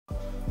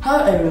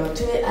Hello everyone,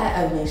 today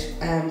I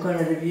am going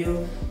to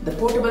review the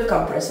portable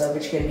compressor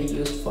which can be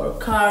used for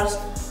cars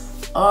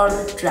or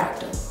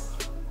tractor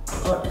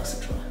or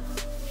etc.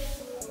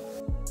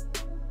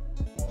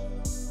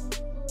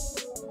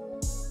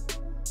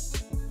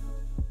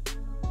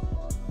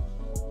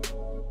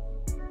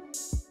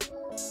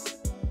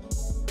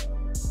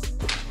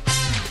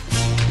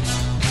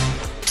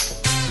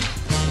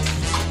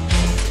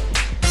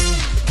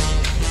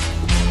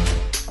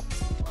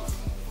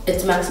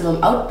 Its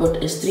maximum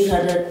output is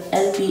 300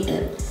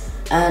 lpn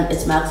and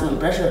its maximum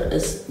pressure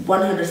is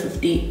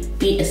 150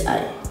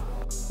 psi.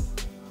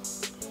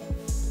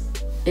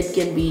 It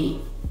can be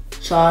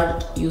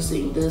charged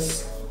using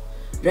this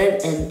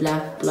red and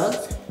black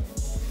plugs,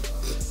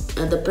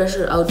 and the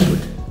pressure output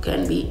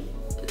can be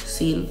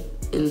seen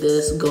in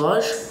this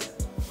gauge.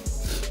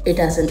 It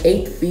has an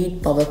 8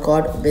 feet power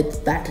cord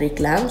with battery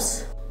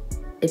clamps.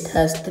 It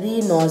has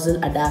 3 nozzle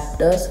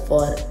adapters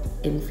for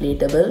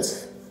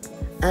inflatables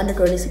and a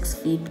 26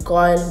 feet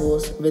coil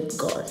hose with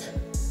gauge.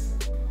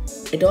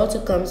 It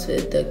also comes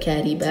with a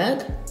carry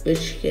bag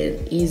which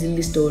can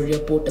easily store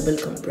your portable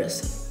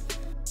compressor.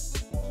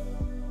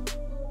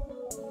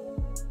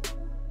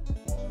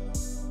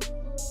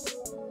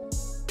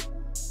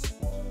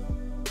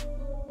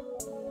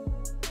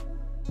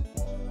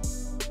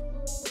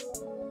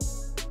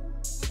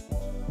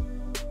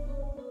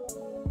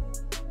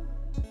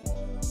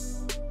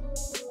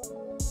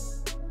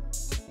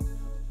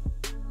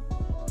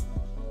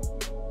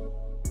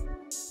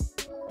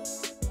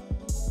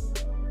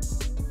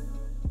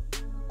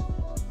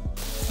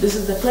 This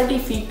is the 20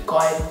 feet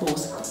coil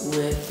hose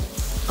with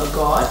a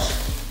gauge.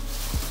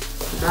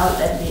 Now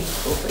let me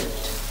open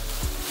it.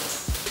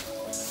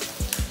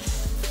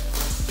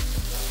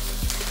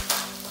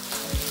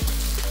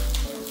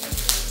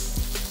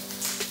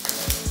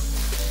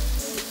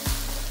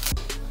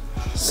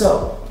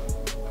 So,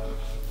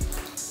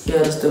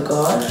 here is the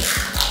gauge.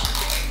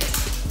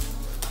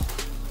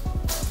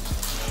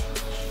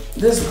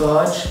 This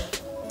gauge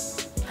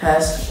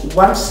has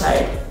one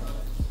side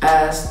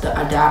as the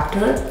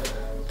adapter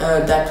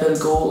that will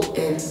go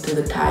into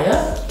the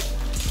tire.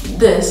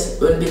 This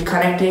will be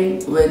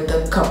connecting with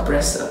the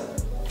compressor.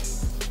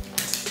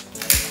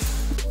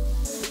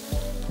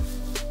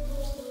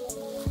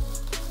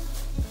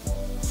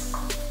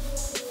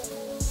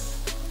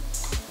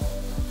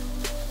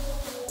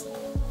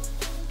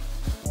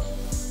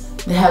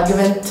 They have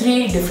given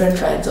 3 different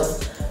kinds of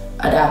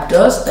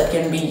adapters that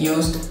can be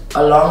used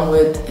along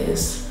with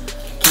this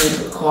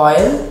cable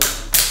coil.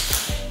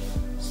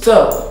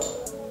 So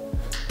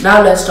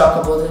now let's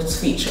talk about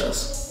its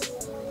features.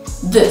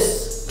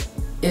 This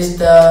is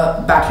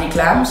the battery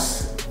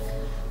clamps.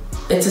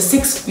 It's a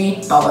 6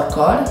 feet power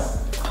cord,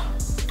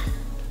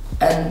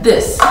 and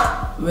this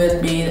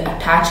will be the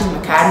attaching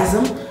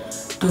mechanism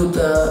to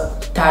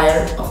the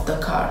tire of the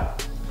car.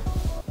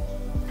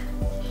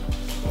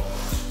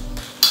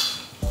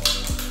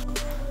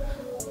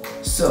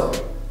 So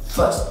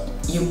first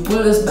you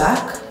pull this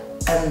back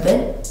and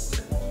then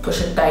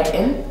push it tight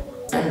in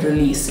and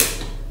release it.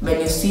 When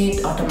you see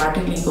it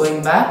automatically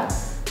going back,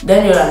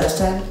 then you'll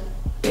understand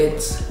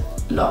it's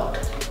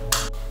locked.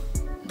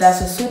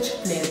 There's a switch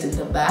placed in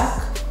the back.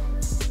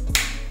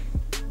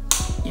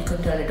 You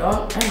can turn it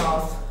on and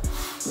off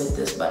with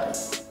this button.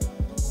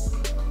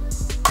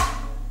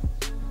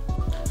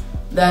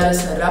 There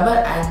is a rubber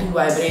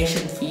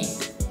anti-vibration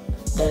feet.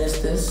 That is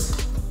this.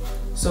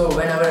 So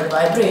whenever it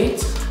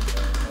vibrates,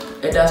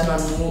 it does not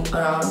move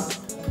around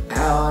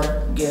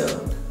or give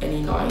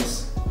any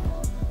noise.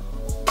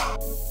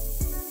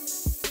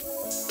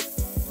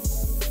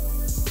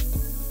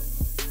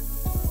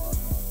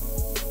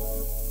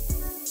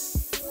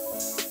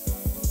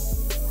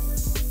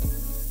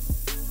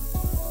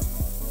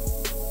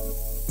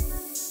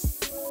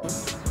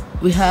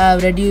 We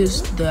have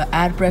reduced the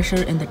air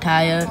pressure in the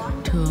tire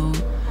to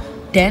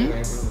 10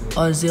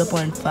 or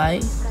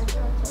 0.5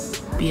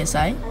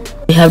 psi.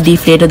 We have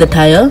deflated the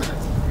tire.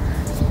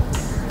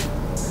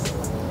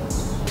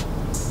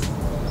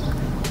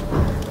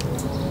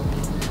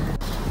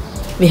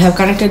 We have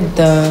connected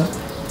the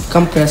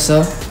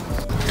compressor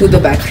to the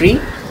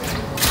battery.